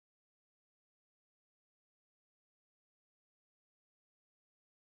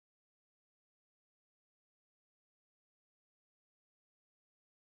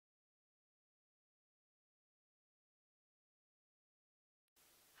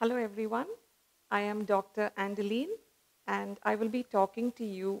Hello everyone, I am Dr. Anderlene and I will be talking to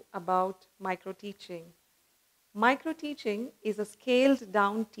you about microteaching. Microteaching is a scaled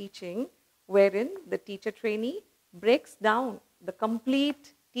down teaching wherein the teacher trainee breaks down the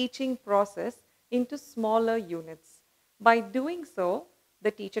complete teaching process into smaller units. By doing so, the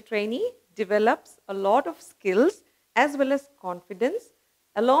teacher trainee develops a lot of skills as well as confidence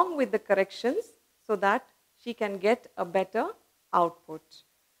along with the corrections so that she can get a better output.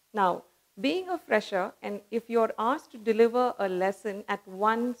 Now, being a fresher, and if you're asked to deliver a lesson at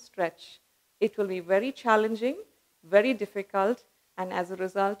one stretch, it will be very challenging, very difficult, and as a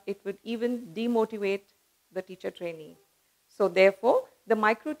result, it would even demotivate the teacher trainee. So, therefore, the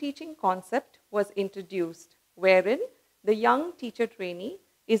micro teaching concept was introduced, wherein the young teacher trainee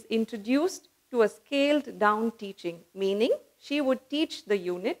is introduced to a scaled down teaching, meaning she would teach the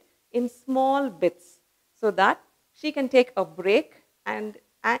unit in small bits so that she can take a break and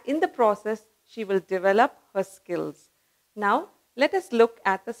in the process, she will develop her skills. Now, let us look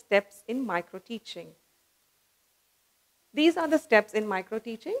at the steps in micro-teaching. These are the steps in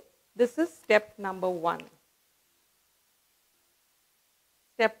micro-teaching. This is step number 1.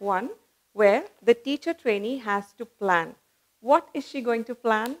 Step 1, where the teacher trainee has to plan. What is she going to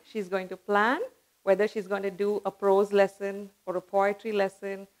plan? She's going to plan whether she's going to do a prose lesson or a poetry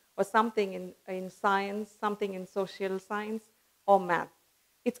lesson or something in science, something in social science or math.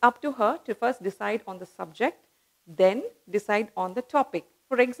 It's up to her to first decide on the subject, then decide on the topic.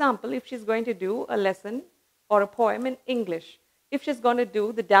 For example, if she's going to do a lesson or a poem in English, if she's going to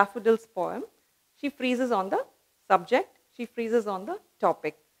do the Daffodils poem, she freezes on the subject, she freezes on the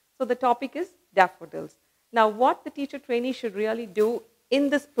topic. So the topic is daffodils. Now, what the teacher trainee should really do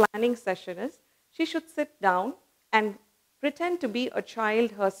in this planning session is, she should sit down and pretend to be a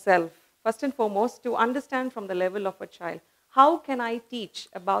child herself, first and foremost, to understand from the level of a child. How can I teach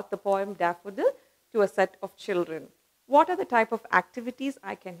about the poem Daffodil to a set of children? What are the type of activities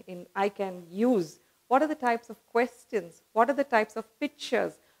I can use? What are the types of questions? What are the types of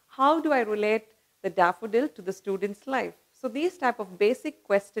pictures? How do I relate the daffodil to the student's life? So these type of basic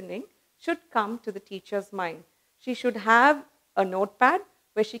questioning should come to the teacher's mind. She should have a notepad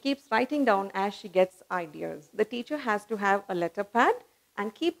where she keeps writing down as she gets ideas. The teacher has to have a letter pad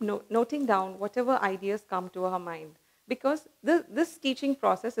and keep noting down whatever ideas come to her mind. Because this teaching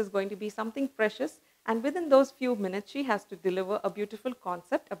process is going to be something precious, and within those few minutes, she has to deliver a beautiful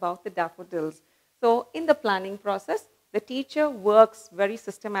concept about the daffodils. So in the planning process, the teacher works very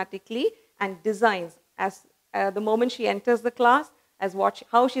systematically and designs as the moment she enters the class, as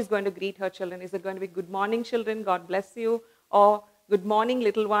how she's going to greet her children. Is it going to be good morning, children, God bless you, or good morning,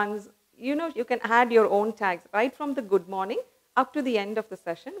 little ones? You know, you can add your own tags right from the good morning up to the end of the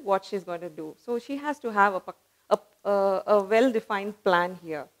session, what she's going to do. So she has to have a well-defined plan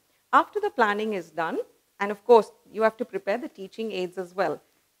here. After the planning is done, and of course, you have to prepare the teaching aids as well.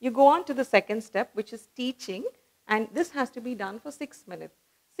 You go on to the second step, which is teaching, and this has to be done for 6 minutes.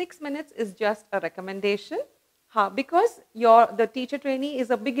 6 minutes is just a recommendation because the teacher trainee is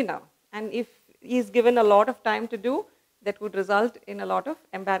a beginner, and if he's given a lot of time to do, that would result in a lot of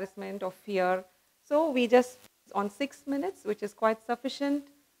embarrassment or fear. So we just on 6 minutes, which is quite sufficient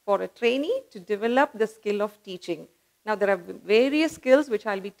for a trainee to develop the skill of teaching. Now, there are various skills which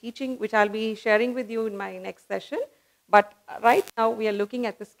I'll be sharing with you in my next session. But right now, we are looking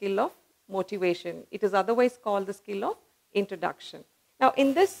at the skill of motivation. It is otherwise called the skill of introduction. Now,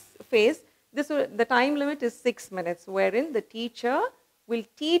 in this phase, the time limit is 6 minutes, wherein the teacher will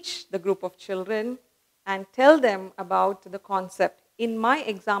teach the group of children and tell them about the concept. In my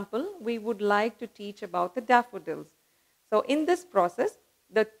example, we would like to teach about the daffodils. So in this process,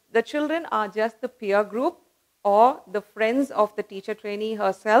 the children are just the peer group or the friends of the teacher trainee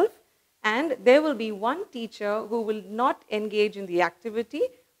herself, and there will be one teacher who will not engage in the activity,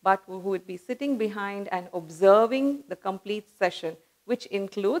 but who would be sitting behind and observing the complete session, which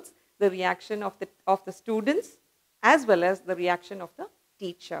includes the reaction of the students as well as the reaction of the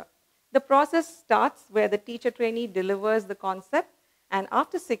teacher. The process starts where the teacher trainee delivers the concept, and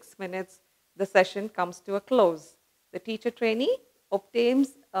after 6 minutes, the session comes to a close. The teacher trainee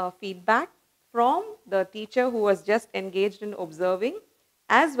obtains feedback from the teacher who was just engaged in observing,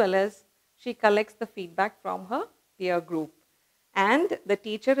 as well as she collects the feedback from her peer group. And the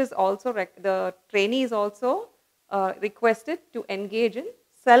teacher is also, the trainee is also requested to engage in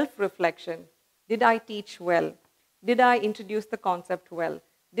self-reflection. Did I teach well? Did I introduce the concept well?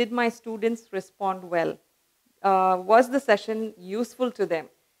 Did my students respond well? Was the session useful to them?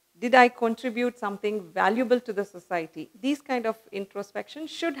 Did I contribute something valuable to the society? These kind of introspection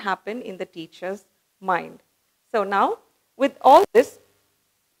should happen in the teacher's mind. So now, with all this,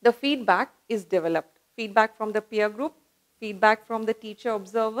 the feedback is developed. Feedback from the peer group, feedback from the teacher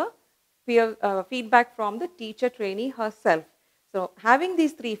observer, feedback from the teacher trainee herself. So having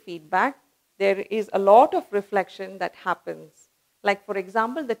these three feedback, there is a lot of reflection that happens. Like for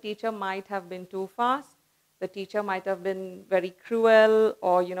example, the teacher might have been too fast, the teacher might have been very cruel,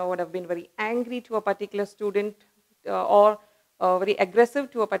 or would have been very angry to a particular student, or very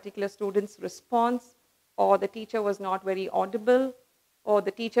aggressive to a particular student's response, or the teacher was not very audible, or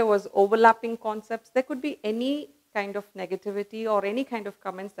the teacher was overlapping concepts. There could be any kind of negativity or any kind of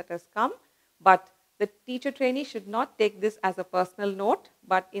comments that has come, but the teacher trainee should not take this as a personal note,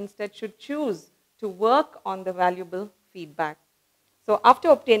 but instead should choose to work on the valuable feedback. So after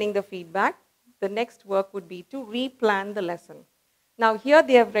obtaining the feedback, the next work would be to replan the lesson. Now here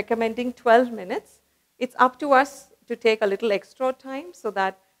they are recommending 12 minutes. It's up to us to take a little extra time so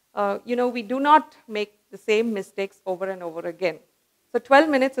that we do not make the same mistakes over and over again. So 12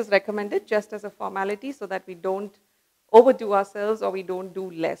 minutes is recommended just as a formality so that we don't overdo ourselves or we don't do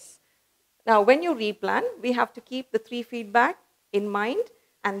less. Now when you replan, we have to keep the three feedback in mind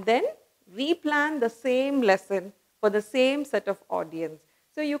and then replan the same lesson for the same set of audience.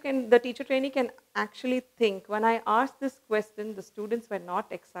 So the teacher trainee can actually think, when I asked this question, the students were not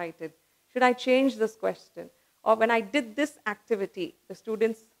excited. Should I change this question? Or when I did this activity, the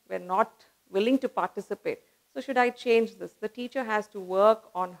students were not willing to participate. So should I change this? The teacher has to work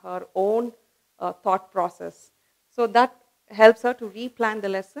on her own thought process. So that helps her to replan the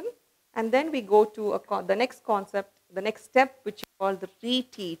lesson. And then we go to the next concept, the next step, which is called the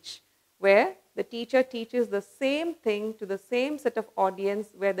reteach, where the teacher teaches the same thing to the same set of audience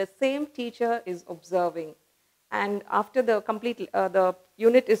where the same teacher is observing. And after the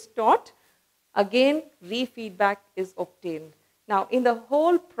unit is taught, again, re-feedback is obtained. Now, in the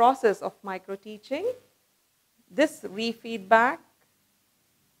whole process of micro-teaching, this re-feedback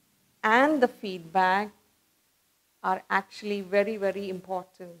and the feedback are actually very, very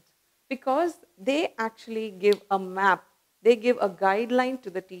important because they actually give a map. They give a guideline to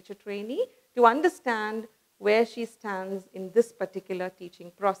the teacher trainee to understand where she stands in this particular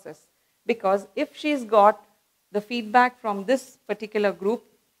teaching process. Because if she's got the feedback from this particular group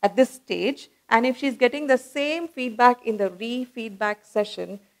at this stage, and if she's getting the same feedback in the re-feedback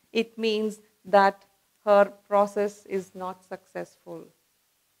session, it means that her process is not successful.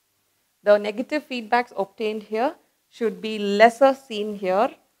 The negative feedbacks obtained here should be lesser seen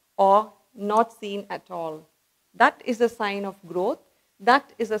here or not seen at all. That is a sign of growth.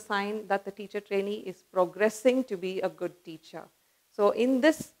 That is a sign that the teacher trainee is progressing to be a good teacher. So in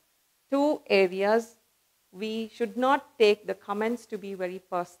these two areas, we should not take the comments to be very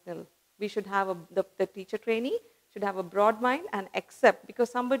personal. We should have the teacher trainee should have a broad mind and accept,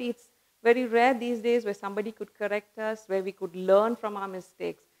 because it's very rare these days where somebody could correct us, where we could learn from our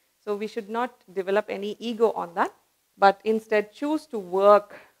mistakes. So we should not develop any ego on that, but instead choose to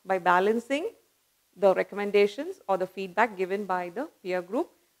work by balancing the recommendations or the feedback given by the peer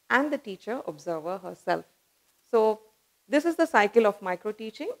group and the teacher observer herself. So this is the cycle of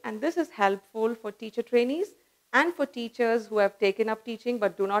micro-teaching, and this is helpful for teacher trainees and for teachers who have taken up teaching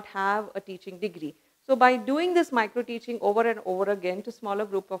but do not have a teaching degree. So by doing this micro-teaching over and over again to smaller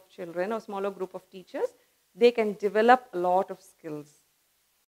group of children or smaller group of teachers, they can develop a lot of skills.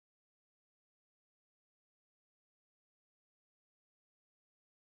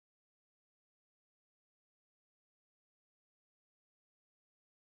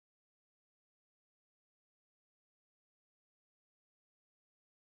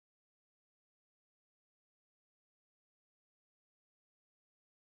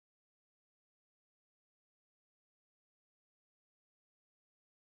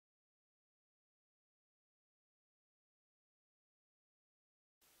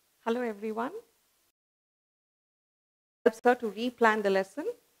 Hello everyone. Helps her to replan the lesson,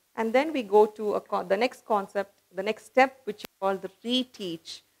 and then we go to the next concept, the next step, which is called the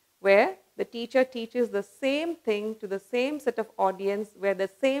reteach, where the teacher teaches the same thing to the same set of audience where the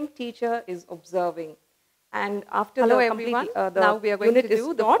same teacher is observing. And after now we are going to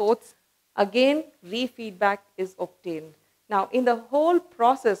do the fourth. Again, re-feedback is obtained. Now, in the whole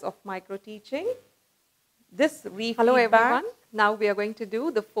process of micro-teaching, this re-feedback. Hello everyone. Now we are going to do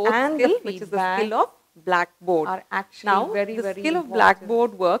the fourth skill, which is the skill of blackboard. Are actually the skill of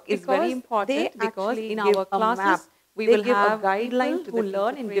blackboard work is very important because in our classes We will have guidelines who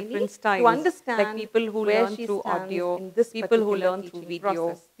learn in different styles, to understand, like people who learn through audio, people who learn through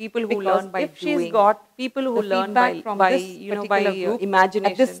video, people who learn by doing, people who learn by imagination.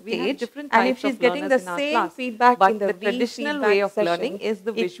 At this stage, and if she's getting the same feedback in the traditional way of learning is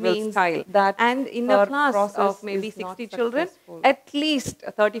the visual style. And in a class of maybe 60 children, at least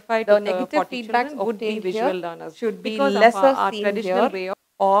 35 to 40 children would be visual learners. Should be lesser our traditional way of,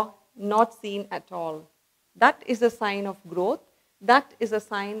 or not seen at all. That is a sign of growth. That is a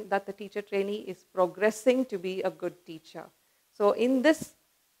sign that the teacher trainee is progressing to be a good teacher. So in this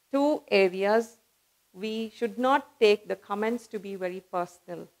two areas, we should not take the comments to be very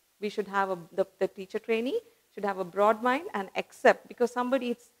personal. We should have the teacher trainee should have a broad mind and accept, because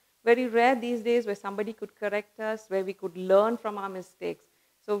it's very rare these days where somebody could correct us, where we could learn from our mistakes.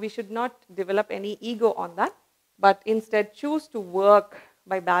 So we should not develop any ego on that, but instead choose to work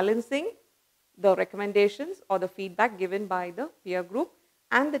by balancing the recommendations or the feedback given by the peer group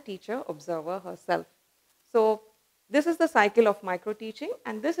and the teacher observer herself. So this is the cycle of micro-teaching,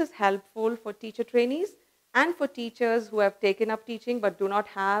 and this is helpful for teacher trainees and for teachers who have taken up teaching but do not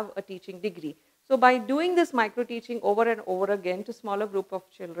have a teaching degree. So by doing this micro-teaching over and over again to smaller group of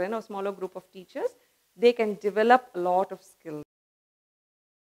children or smaller group of teachers, they can develop a lot of skills.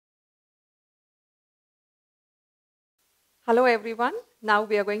 Hello everyone. Now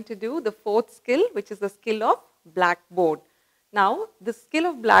we are going to do the fourth skill, which is the skill of blackboard. Now, the skill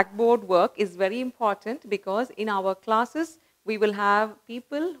of blackboard work is very important because in our classes, we will have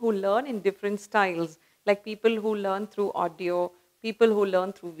people who learn in different styles, like people who learn through audio, people who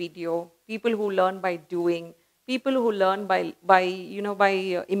learn through video, people who learn by doing, people who learn by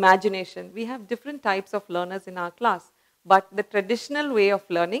imagination. We have different types of learners in our class, but the traditional way of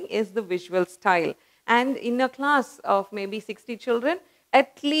learning is the visual style. And in a class of maybe 60 children,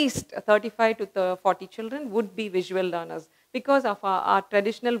 at least 35 to 40 children would be visual learners because of our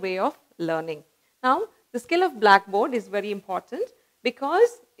traditional way of learning. Now, the skill of blackboard is very important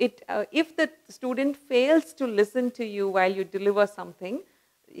because if the student fails to listen to you while you deliver something,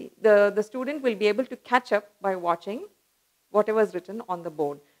 the student will be able to catch up by watching whatever is written on the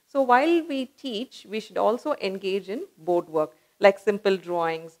board. So while we teach, we should also engage in board work, like simple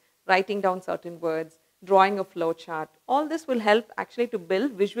drawings, writing down certain words, drawing a flow chart. All this will help actually to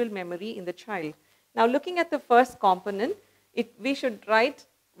build visual memory in the child. Now, looking at the first component, we should write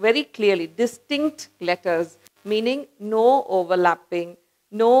very clearly distinct letters, meaning no overlapping,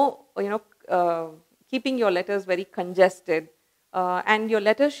 no keeping your letters very congested, and your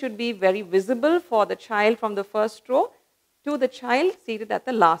letters should be very visible for the child from the first row to the child seated at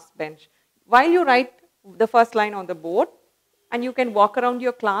the last bench. While you write the first line on the board, and you can walk around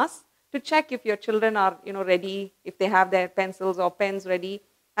your class to check if your children are ready, if they have their pencils or pens ready,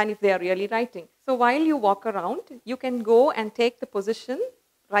 and if they are really writing. So while you walk around, you can go and take the position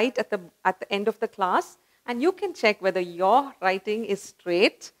right at the end of the class, and you can check whether your writing is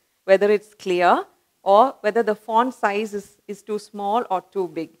straight, whether it's clear, or whether the font size is too small or too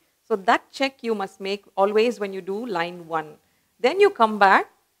big. So that check you must make always when you do line 1. Then you come back.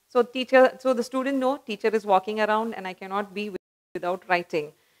 So the student knows teacher is walking around and I cannot be without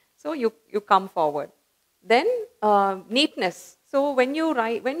writing. So you come forward. Then neatness. So when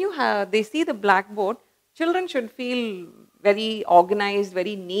they see the blackboard, children should feel very organized,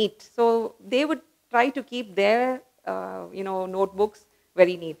 very neat. So they would try to keep their notebooks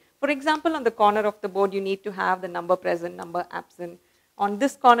very neat. For example, on the corner of the board, you need to have the number present, number absent. On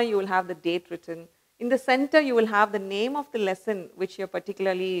this corner, you will have the date written. In the center, you will have the name of the lesson which you're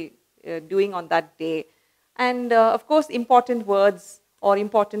particularly doing on that day. And of course, important words or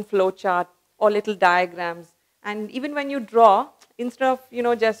important flow chart or little diagrams. And even when you draw, instead of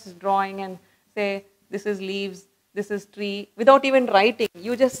just drawing and say, this is leaves, this is tree, without even writing,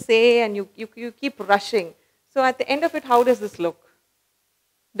 you just say and you keep rushing. So at the end of it, how does this look?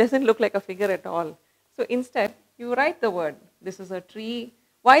 Doesn't look like a figure at all. So instead, you write the word. This is a tree.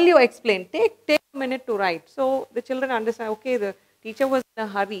 While you explain, take a minute to write. So the children understand, okay, the teacher was in a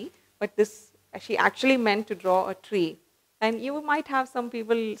hurry, but she actually meant to draw a tree. And you might have some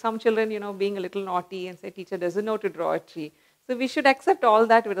children, being a little naughty and say, teacher doesn't know to draw a tree. So we should accept all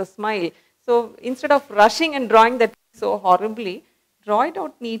that with a smile. So instead of rushing and drawing that so horribly, draw it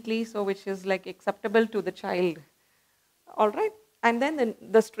out neatly, so which is like acceptable to the child. All right. And then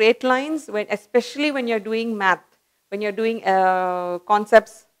the straight lines, especially when you're doing math, when you're doing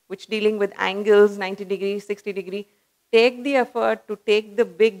concepts which dealing with angles, 90 degrees, 60 degrees, take the effort to take the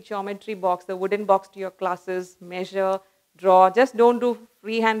big geometry box, the wooden box to your classes, measure, draw. Just don't do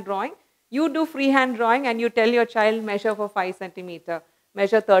freehand drawing. You do freehand drawing and you tell your child measure for 5 centimeters.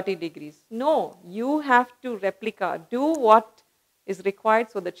 measure 30 degrees. No, you have to replica, do what is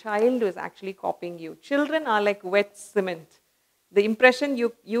required so the child is actually copying you. Children are like wet cement. The impression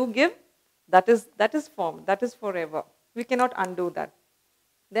you give, that is formed, that is forever. We cannot undo that.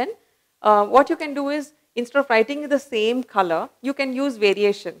 Then what you can do is, instead of writing the same color, you can use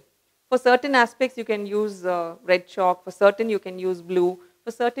variation. For certain aspects, you can use red chalk. For certain, you can use blue.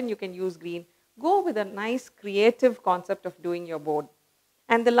 For certain, you can use green. Go with a nice creative concept of doing your board.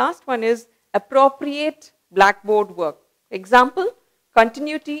 And the last one is appropriate blackboard work. Example,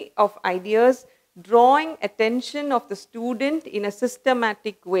 continuity of ideas, drawing attention of the student in a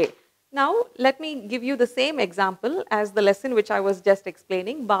systematic way. Now, let me give you the same example as the lesson which I was just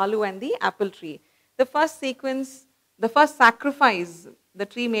explaining, Balu and the apple tree. The first sequence, the first sacrifice the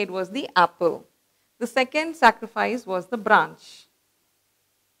tree made was the apple. The second sacrifice was the branch.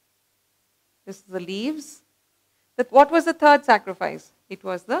 This is the leaves. What was the third sacrifice? It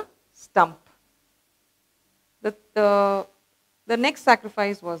was the stump. The next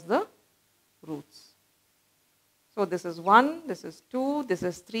sacrifice was the roots. So this is 1, this is 2, this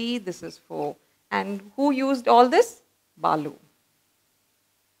is 3, this is 4. And who used all this? Balu.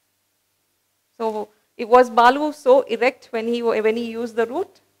 So was Balu so erect when he used the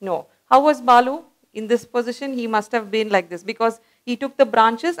root? No. How was Balu in this position? He must have been like this, because he took the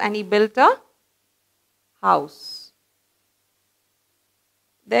branches and he built a house.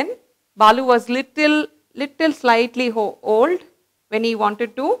 Then Balu was little slightly old when he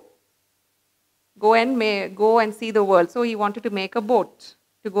wanted to go and see the world. So he wanted to make a boat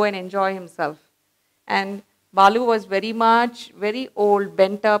to go and enjoy himself. And Balu was very old,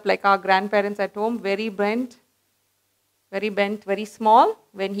 bent up like our grandparents at home, very bent, very small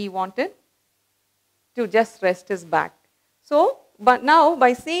when he wanted to just rest his back. So, but now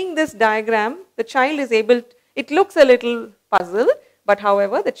by seeing this diagram, the child is able, it looks a little puzzle, but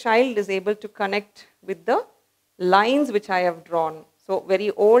however, the child is able to connect with the lines which I have drawn. So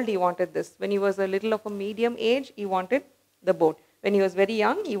very old, he wanted this. When he was a little of a medium age, he wanted the boat. When he was very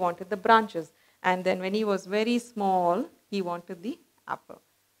young, he wanted the branches. And then when he was very small, he wanted the apple.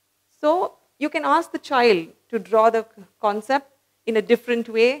 So you can ask the child to draw the concept in a different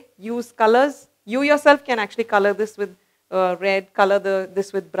way, use colors. You yourself can actually color this with red, color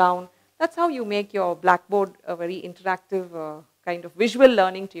this with brown. That's how you make your blackboard a very interactive kind of visual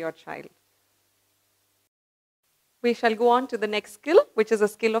learning to your child. We shall go on to the next skill, which is a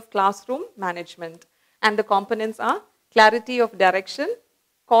skill of classroom management. And the components are clarity of direction,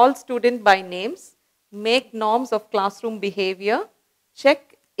 call student by names, make norms of classroom behavior,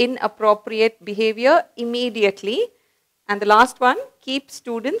 check inappropriate behavior immediately, and the last one, keep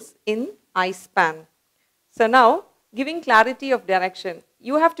students in eye span. So now, giving clarity of direction,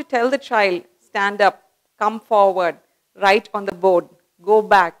 you have to tell the child, stand up, come forward, write on the board, go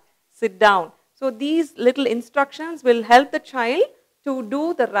back, sit down. So these little instructions will help the child to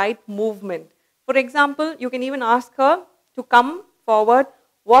do the right movement. For example, you can even ask her to come forward,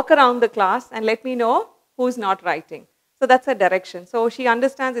 walk around the class and let me know who's not writing. So that's a direction. So she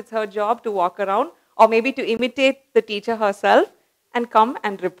understands it's her job to walk around or maybe to imitate the teacher herself and come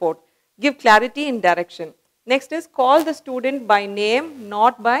and report. Give clarity in direction. Next is call the student by name,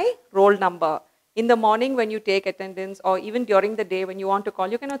 not by roll number. In the morning when you take attendance or even during the day when you want to call,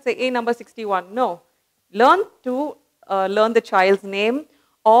 you cannot say, A number 61. No. Learn to learn the child's name,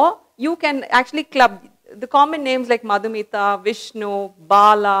 or you can actually club the common names like Madhumita, Vishnu,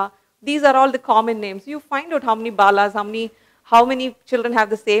 Bala. These are all the common names. You find out how many Balas, how many children have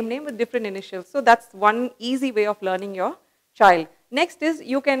the same name with different initials. So that's one easy way of learning your child. Next is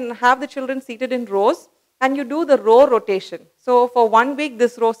you can have the children seated in rows and you do the row rotation. So for 1 week,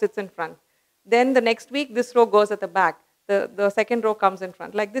 this row sits in front. Then the next week, this row goes at the back. The second row comes in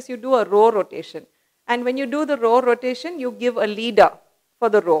front. Like this, you do a row rotation. And when you do the row rotation, you give a leader for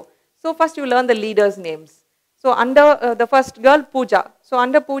the row. So first you learn the leaders' names. So under the first girl, Pooja. So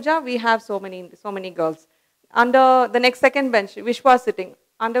under Pooja, we have so many girls. Under the next second bench, Vishwa is sitting.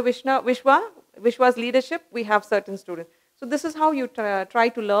 Under Vishwa's leadership, we have certain students. So this is how you try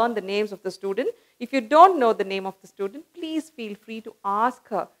to learn the names of the student. If you don't know the name of the student, please feel free to ask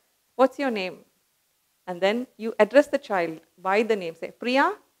her, what's your name? And then you address the child by the name. Say,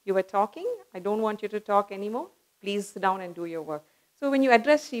 Priya, you were talking. I don't want you to talk anymore. Please sit down and do your work. So when you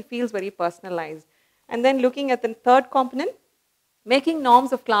address, she feels very personalized. And then looking at the third component, making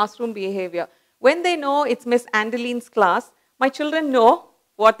norms of classroom behavior. When they know it's Miss Anderlene's class, my children know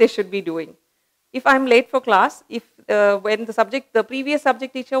what they should be doing. If I'm late for class, when the previous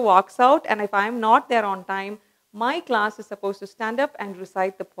subject teacher walks out and if I'm not there on time, my class is supposed to stand up and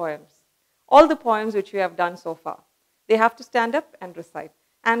recite the poems. All the poems which we have done so far. they have to stand up and recite.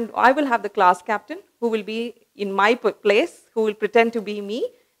 And I will have the class captain who will be in my place, who will pretend to be me,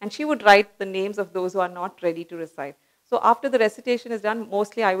 and she would write the names of those who are not ready to recite. So after the recitation is done,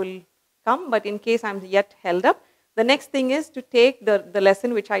 mostly I will come, but in case I'm yet held up, the next thing is to take the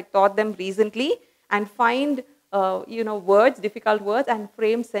lesson which I taught them recently and find words, difficult words, and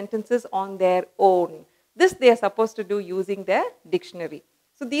frame sentences on their own. This they are supposed to do using their dictionary.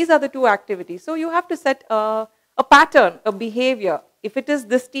 So these are the two activities. So you have to set a pattern, a behavior. If it is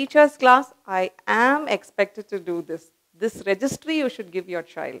this teacher's class, I am expected to do this. This registry you should give your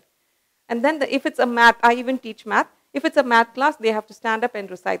child. And then if it's a math, I even teach math. If it's a math class, they have to stand up and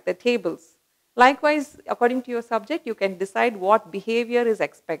recite the tables. Likewise, according to your subject, you can decide what behavior is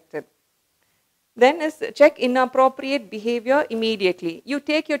expected. Then is check inappropriate behavior immediately. You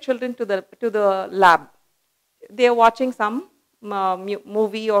take your children to the lab. They are watching some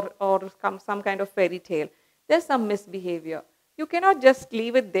movie or some kind of fairy tale. There's some misbehavior. You cannot just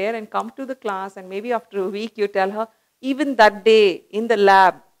leave it there and come to the class and maybe after a week you tell her, even that day in the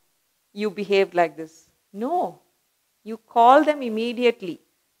lab, you behaved like this. No. You call them immediately.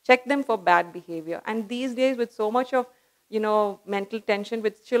 Check them for bad behavior. And these days with so much of, mental tension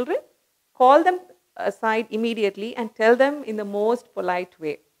with children, call them aside immediately and tell them in the most polite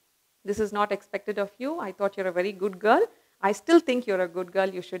way. This is not expected of you. I thought you're a very good girl. I still think you're a good girl.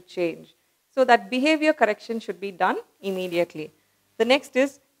 You should change. So that behavior correction should be done immediately. The next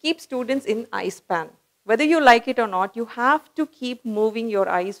is keep students in eye span. Whether you like it or not, you have to keep moving your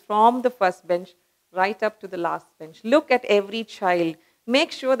eyes from the first bench right up to the last bench. Look at every child.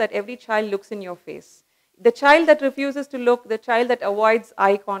 Make sure that every child looks in your face. The child that refuses to look, the child that avoids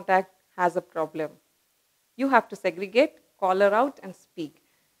eye contact has a problem. You have to segregate, call her out and speak.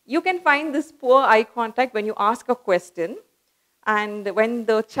 You can find this poor eye contact when you ask a question, and when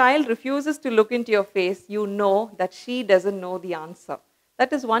the child refuses to look into your face, you know that she doesn't know the answer.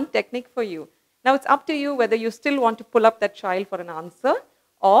 That is one technique for you. Now it's up to you whether you still want to pull up that child for an answer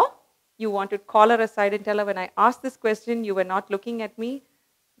or you want to call her aside and tell her, when I asked this question, you were not looking at me.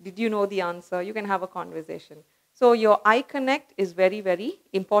 Did you know the answer? You can have a conversation. So your eye connect is very, very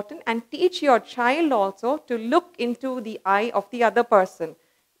important, and teach your child also to look into the eye of the other person.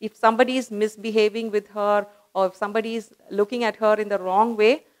 If somebody is misbehaving with her or if somebody is looking at her in the wrong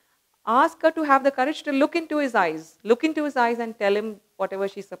way, ask her to have the courage to look into his eyes. Look into his eyes and tell him whatever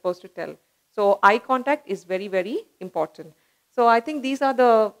she's supposed to tell. So eye contact is very, very important. So I think these are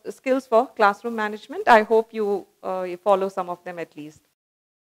the skills for classroom management. I hope you follow some of them at least.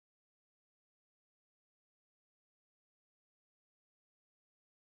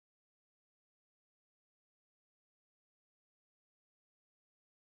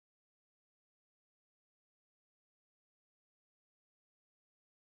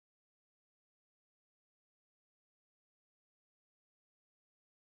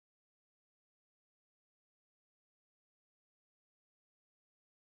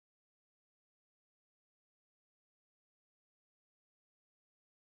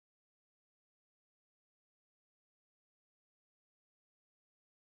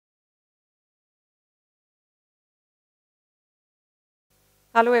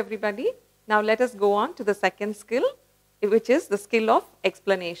 Hello everybody. Now let us go on to the second skill, which is the skill of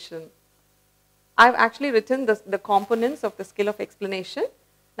explanation. I've actually written the components of the skill of explanation.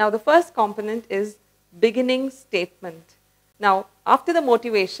 Now the first component is beginning statement. Now after the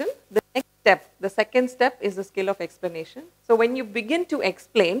motivation, the next step, the second step is the skill of explanation. So when you begin to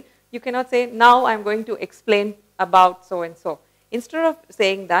explain, you cannot say, now I'm going to explain about so and so. Instead of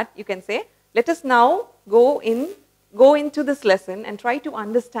saying that, you can say, let us now go into this lesson and try to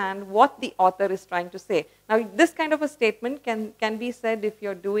understand what the author is trying to say. Now, this kind of a statement can be said if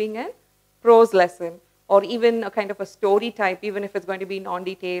you're doing a prose lesson or even a kind of a story type, even if it's going to be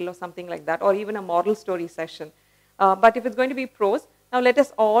non-detail or something like that, or even a moral story session. But if it's going to be prose, now let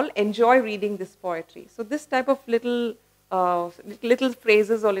us all enjoy reading this poetry. So this type of little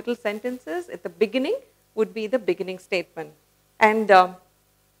phrases or little sentences at the beginning would be the beginning statement. And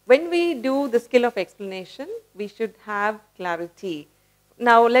when we do the skill of explanation, we should have clarity.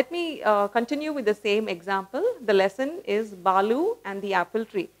 Now let me continue with the same example. The lesson is Balu and the apple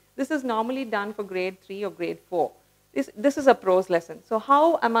tree. This is normally done for grade 3 or grade 4. This is a prose lesson. So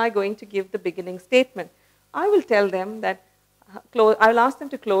how am I going to give the beginning statement? I will tell them that, I will ask them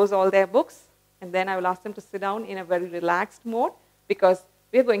to close all their books, and then I will ask them to sit down in a very relaxed mode, because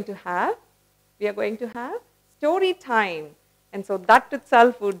we are going to have story time. And so that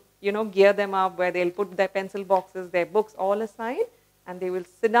itself would, gear them up, where they'll put their pencil boxes, their books all aside, and they will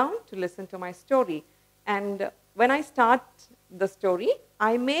sit down to listen to my story. And when I start the story,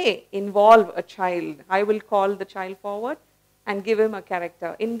 I may involve a child. I will call the child forward and give him a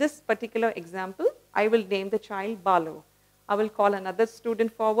character. In this particular example, I will name the child Balu. I will call another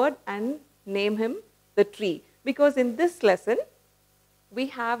student forward and name him the tree. Because in this lesson, we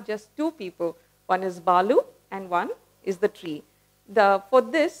have just two people. One is Balu and one is the tree. For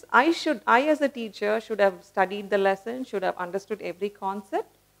this, I as a teacher should have studied the lesson, should have understood every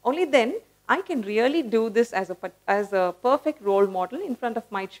concept. Only then I can really do this as a perfect role model in front of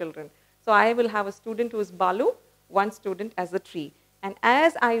my children. So I will have a student who is Balu, one student as a tree. And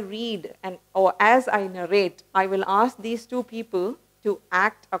as I read or as I narrate, I will ask these two people to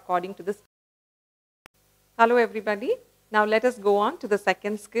act according to this. Hello everybody. Now let us go on to the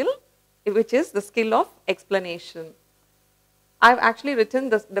second skill, which is the skill of explanation. I've actually written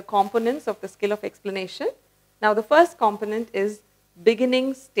the components of the skill of explanation. Now the first component is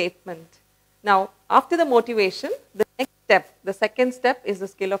beginning statement. Now after the motivation, the next step, the second step is the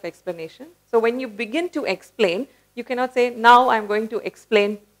skill of explanation. So when you begin to explain, you cannot say, now I'm going to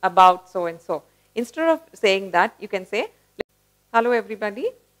explain about so and so. Instead of saying that, you can say, hello everybody.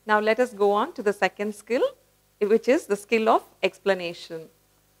 Now let us go on to the second skill, which is the skill of explanation.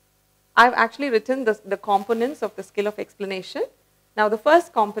 I've actually written the components of the skill of explanation. Now the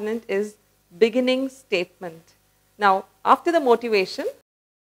first component is beginning statement. Now after the motivation,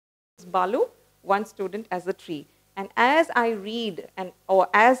 Balu, one student as a tree. And as I read or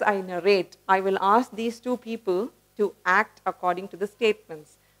as I narrate, I will ask these two people to act according to the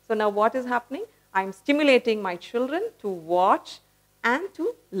statements. So now what is happening? I'm stimulating my children to watch and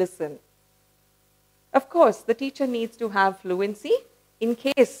to listen. Of course, the teacher needs to have fluency. In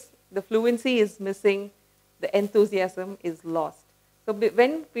case the fluency is missing, the enthusiasm is lost. So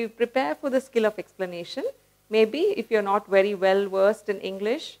when we prepare for the skill of explanation, maybe if you're not very well versed in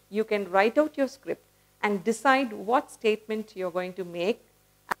English, you can write out your script and decide what statement you're going to make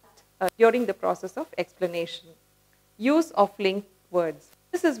during the process of explanation. Use of linked words.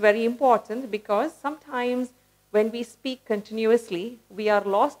 This is very important because sometimes when we speak continuously, we are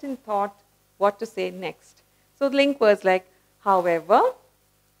lost in thought what to say next. So link words like however,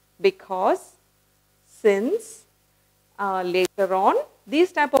 because, since, later on,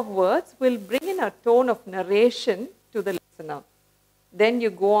 these type of words will bring in a tone of narration to the listener. Then you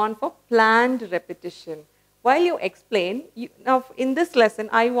go on for planned repetition. While you explain, now in this lesson,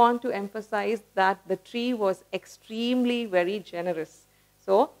 I want to emphasize that the tree was extremely very generous.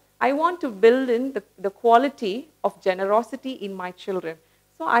 So I want to build in the quality of generosity in my children.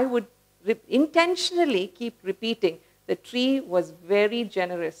 So I would intentionally keep repeating, the tree was very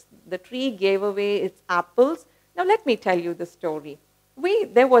generous. The tree gave away its apples. Now let me tell you the story.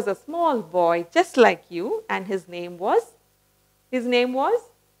 There was a small boy just like you, and his name was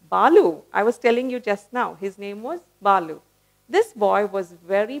Balu. I was telling you just now, his name was Balu. This boy was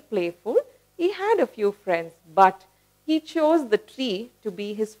very playful. He had a few friends, but he chose the tree to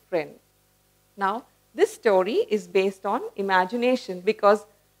be his friend. Now, this story is based on imagination because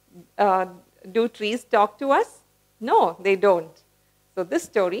do trees talk to us? No, they don't. So this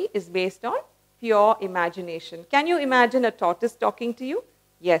story is based on pure imagination. Can you imagine a tortoise talking to you?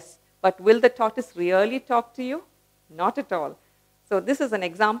 Yes. But will the tortoise really talk to you? Not at all. So this is an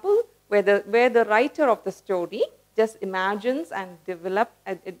example where the writer of the story just imagines and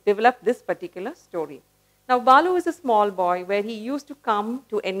develop this particular story. Now Balu is a small boy where he used to come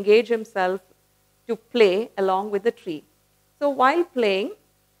to engage himself to play along with the tree. So while playing,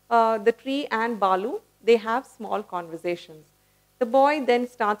 the tree and Balu, they have small conversations. The boy then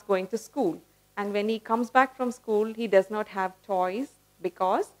starts going to school, and when he comes back from school, he does not have toys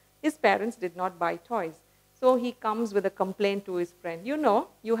because his parents did not buy toys. So he comes with a complaint to his friend. You know,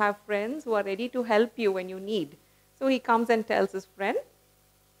 you have friends who are ready to help you when you need. So he comes and tells his friend,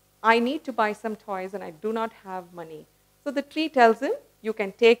 I need to buy some toys and I do not have money. So the tree tells him, you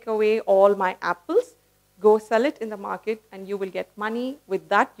can take away all my apples, go sell it in the market and you will get money. With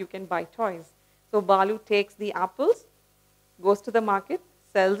that, you can buy toys. So Balu takes the apples, goes to the market,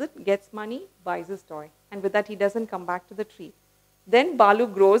 sells it, gets money, buys his toy. And with that, he doesn't come back to the tree. Then Balu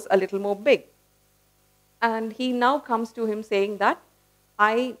grows a little more big. And he now comes to him saying that,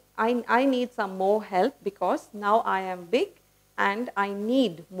 I need some more help because now I am big and I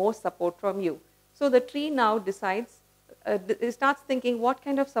need more support from you. So the tree now decides, starts thinking, what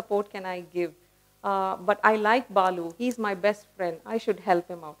kind of support can I give? But I like Balu, he's my best friend, I should help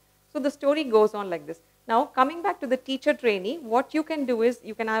him out. So the story goes on like this. Now coming back to the teacher trainee, what you can do is,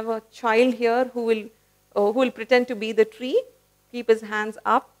 you can have a child here who will pretend to be the tree, keep his hands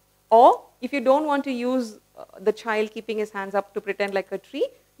up, or if you don't want to use the child keeping his hands up to pretend like a tree,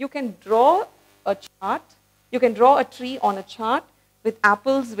 you can draw a chart. You can draw a tree on a chart, with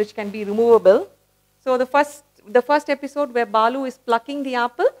apples which can be removable. So the first episode where Balu is plucking the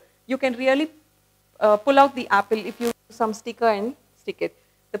apple, you can really pull out the apple if you use some sticker and stick it.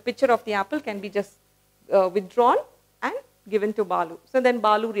 The picture of the apple can be just withdrawn and given to Balu. So then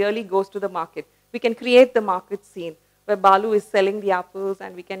Balu really goes to the market. We can create the market scene where Balu is selling the apples,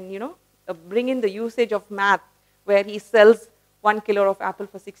 and we can, bring in the usage of math where he sells 1 kilo of apple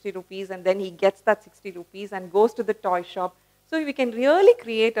for 60 rupees, and then he gets that 60 rupees and goes to the toy shop. So we can really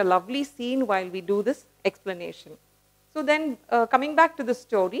create a lovely scene while we do this explanation. So then coming back to the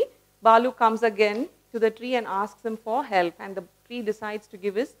story, Balu comes again to the tree and asks him for help, and the tree decides to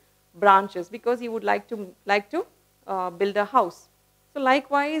give his branches because he would like to build a house. So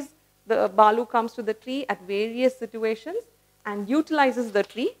likewise, the Balu comes to the tree at various situations and utilizes the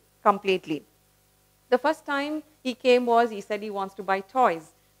tree completely. The first time he came was, he said he wants to buy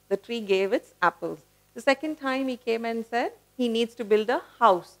toys. The tree gave its apples. The second time he came and said he needs to build a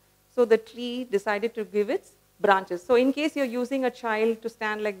house. So the tree decided to give its branches. So in case you're using a child to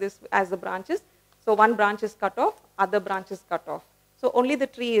stand like this as the branches, so one branch is cut off, other branch is cut off. So only the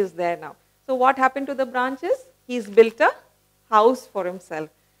tree is there now. So what happened to the branches? He's built a house for himself.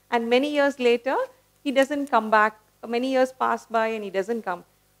 And many years later, he doesn't come back. Many years pass by and he doesn't come.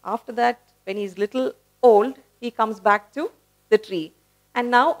 After that, when he's little old, he comes back to the tree.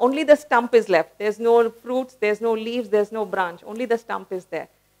 And now only the stump is left. There's no fruits, there's no leaves, there's no branch. Only the stump is there.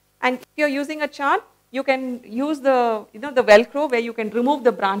 And if you're using a chart, you can use the Velcro where you can remove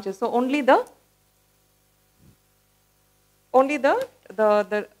the branches. So only the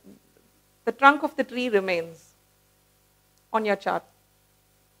trunk of the tree remains on your chart.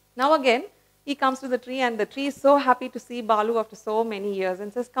 Now again, he comes to the tree, and the tree is so happy to see Balu after so many years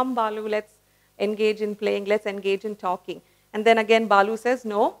and says, "Come Balu, let's engage in playing, let's engage in talking." And then again Balu says,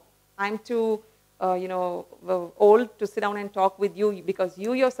 "No, I'm too old to sit down and talk with you because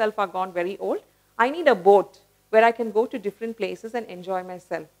you yourself are gone very old. I need a boat where I can go to different places and enjoy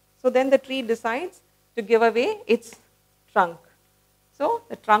myself." So then the tree decides to give away its trunk. So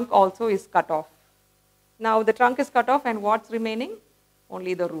the trunk also is cut off. Now the trunk is cut off, and what's remaining?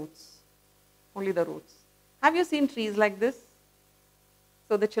 Only the roots. Only the roots. Have you seen trees like this?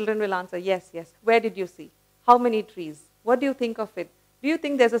 So the children will answer, yes, yes. Where did you see? How many trees? What do you think of it? Do you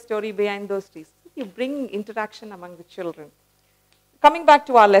think there's a story behind those trees? You bring interaction among the children. Coming back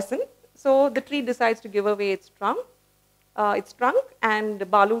to our lesson, so the tree decides to give away its trunk, and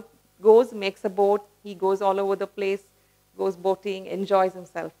Balu goes, makes a boat. He goes all over the place, goes boating, enjoys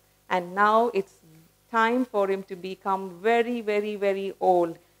himself. And now it's time for him to become very, very, very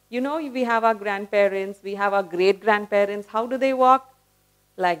old. We have our grandparents, we have our great-grandparents. How do they walk?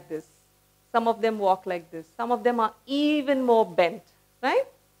 Like this. Some of them walk like this. Some of them are even more bent, right?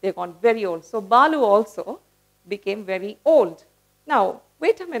 They've gone very old. So Balu also became very old. Now,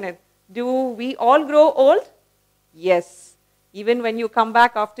 wait a minute. Do we all grow old? Yes. Even when you come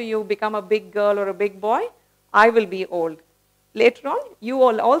back after you become a big girl or a big boy, I will be old. Later on, you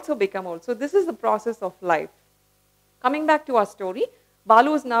will also become old. So this is the process of life. Coming back to our story,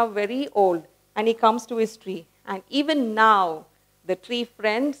 Balu is now very old, and he comes to his tree. And even now, the tree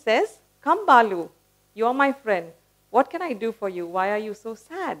friend says, "Come Balu, you're my friend. What can I do for you? Why are you so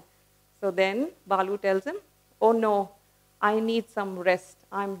sad?" So then Balu tells him, "Oh no, I need some rest.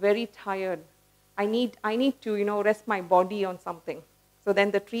 I'm very tired. I need to rest my body on something." So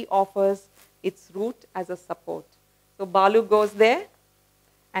then the tree offers its root as a support. So Balu goes there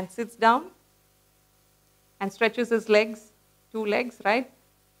and sits down and stretches his legs, 2 legs, right?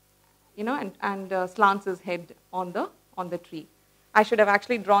 And slants his head on the tree. I should have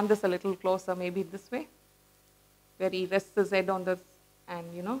actually drawn this a little closer, maybe this way, where he rests his head on this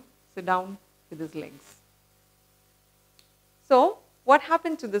and sit down with his legs. So what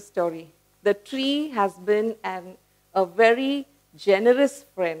happened to this story? The tree has been a very generous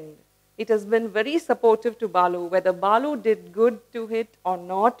friend. It has been very supportive to Balu. Whether Balu did good to it or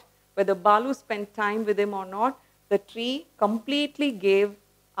not, whether Balu spent time with him or not, the tree completely gave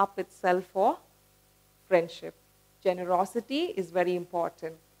up itself for friendship. Generosity is very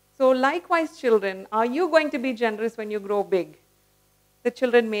important. So likewise, children, are you going to be generous when you grow big? The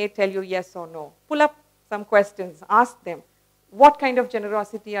children may tell you yes or no. Pull up some questions. Ask them, what kind of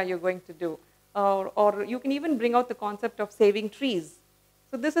generosity are you going to do? Or you can even bring out the concept of saving trees.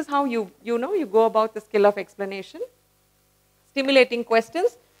 So this is how you go about the skill of explanation. Stimulating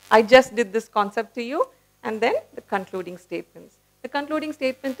questions. I just did this concept to you. And then the concluding statements. The concluding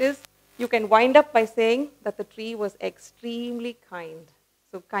statement is, you can wind up by saying that the tree was extremely kind.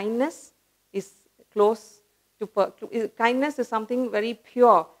 So kindness is kindness is something very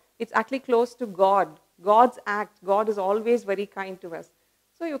pure. It's actually close to God. God's act. God is always very kind to us.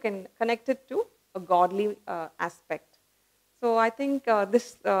 So you can connect it to a godly aspect. So I think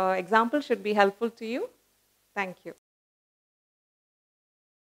this example should be helpful to you. Thank you.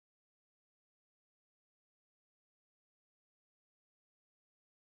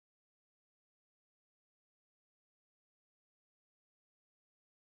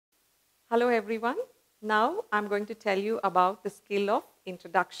 Hello everyone. Now I'm going to tell you about the skill of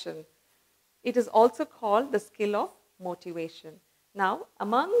introduction. It is also called the skill of motivation. Now,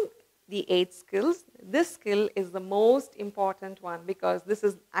 among the 8 skills, this skill is the most important one because this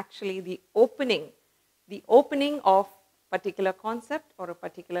is actually the opening of particular concept or a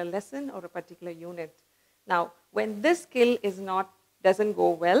particular lesson or a particular unit. Now, when this skill doesn't go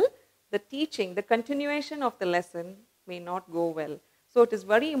well, the teaching, the continuation of the lesson may not go well. So it is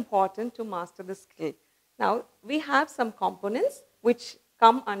very important to master the skill. Now, we have some components which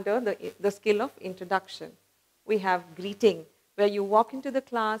come under the skill of introduction. We have greeting, where you walk into the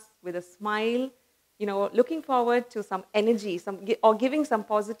class with a smile, looking forward to some energy, or giving some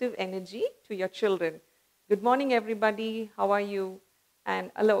positive energy to your children. Good morning, everybody. How are you?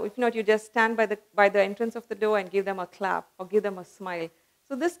 And hello. If not, you just stand by the entrance of the door and give them a clap or give them a smile.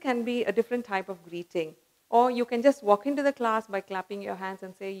 So this can be a different type of greeting. Or you can just walk into the class by clapping your hands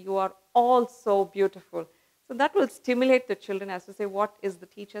and say, "You are all so beautiful." So that will stimulate the children as to say, what is the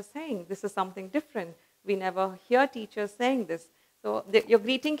teacher saying? This is something different. We never hear teachers saying this. So your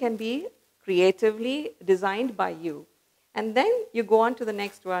greeting can be creatively designed by you. And then you go on to the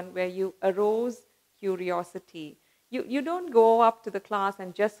next one where you arouse curiosity. You don't go up to the class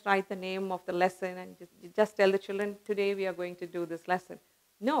and just write the name of the lesson and just tell the children, today we are going to do this lesson.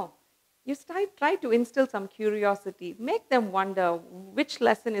 No. You try to instill some curiosity. Make them wonder, which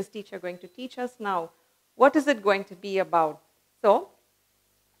lesson is teacher going to teach us now? What is it going to be about? So,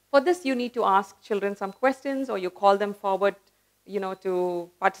 for this you need to ask children some questions, or you call them forward, to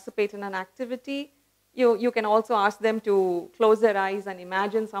participate in an activity. You can also ask them to close their eyes and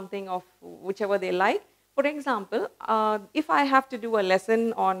imagine something of whichever they like. For example, if I have to do a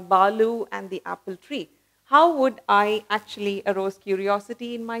lesson on Balu and the apple tree, how would I actually arouse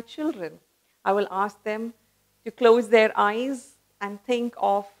curiosity in my children? I will ask them to close their eyes and think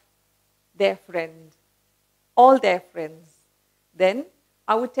of their friend, all their friends. Then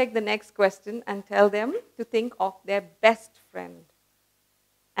I would take the next question and tell them to think of their best friend.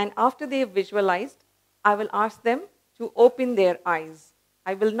 And after they have visualized, I will ask them to open their eyes.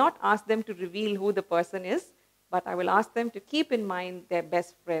 I will not ask them to reveal who the person is, but I will ask them to keep in mind their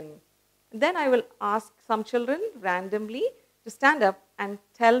best friend. Then I will ask some children randomly to stand up and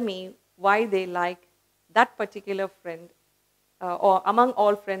tell me why they like that particular friend, or among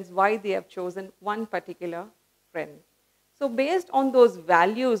all friends, why they have chosen one particular friend. So based on those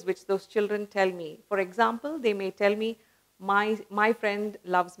values which those children tell me, for example, they may tell me, my friend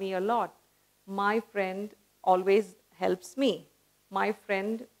loves me a lot. My friend always helps me. My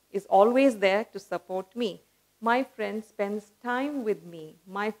friend is always there to support me. My friend spends time with me.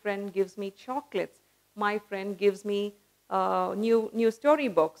 My friend gives me chocolates. My friend gives me new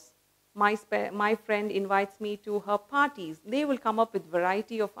storybooks. My friend invites me to her parties. They will come up with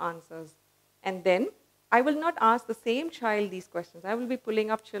variety of answers. And then I will not ask the same child these questions. I will be pulling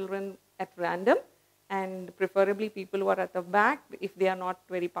up children at random, and preferably people who are at the back. If they are not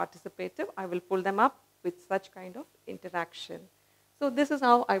very participative, I will pull them up with such kind of interaction. So this is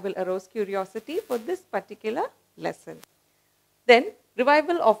how I will arouse curiosity for this particular lesson. Then,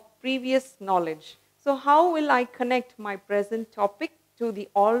 revival of previous knowledge. So how will I connect my present topic to the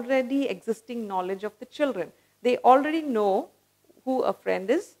already existing knowledge of the children? They already know who a friend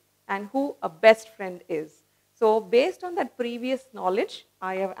is and who a best friend is. So based on that previous knowledge,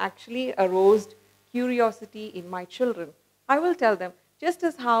 I have actually aroused curiosity in my children. I will tell them, just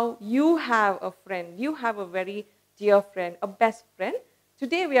as how you have a friend, you have a very dear friend, a best friend,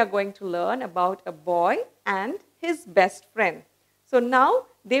 today we are going to learn about a boy and his best friend. So now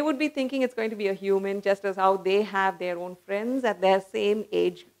they would be thinking it's going to be a human, just as how they have their own friends at their same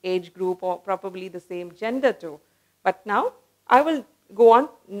age group, or probably the same gender too. But now I will go on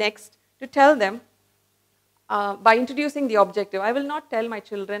next to tell them by introducing the objective. I will not tell my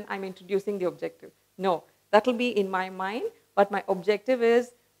children I'm introducing the objective. No, that will be in my mind, but my objective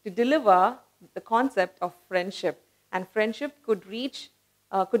is to deliver the concept of friendship. And friendship could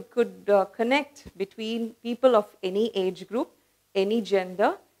connect between people of any age group, any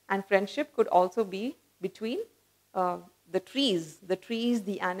gender, and friendship could also be between the trees,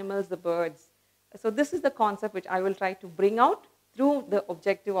 the animals, the birds. So this is the concept which I will try to bring out through the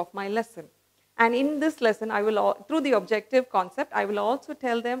objective of my lesson. And in this lesson, through the objective concept, I will also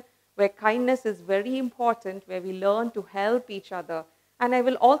tell them where kindness is very important, where we learn to help each other. And I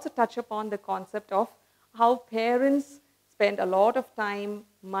will also touch upon the concept of how parents spend a lot of time,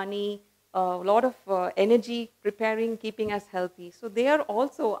 money, a lot of energy preparing, keeping us healthy. So they are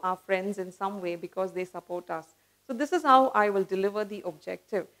also our friends in some way because they support us. So this is how I will deliver the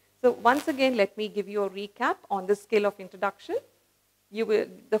objective. So once again, let me give you a recap on this skill of introduction.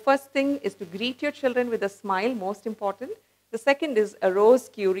 The first thing is to greet your children with a smile, most important. The second is arouse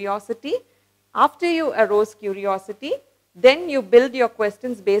curiosity. After you arouse curiosity, then you build your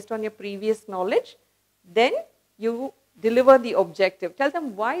questions based on your previous knowledge. Then you deliver the objective. Tell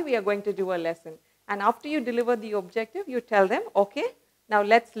them why we are going to do a lesson. And after you deliver the objective, you tell them, okay, now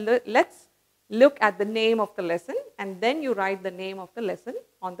let's look at the name of the lesson, and then you write the name of the lesson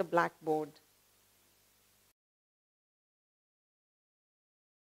on the blackboard.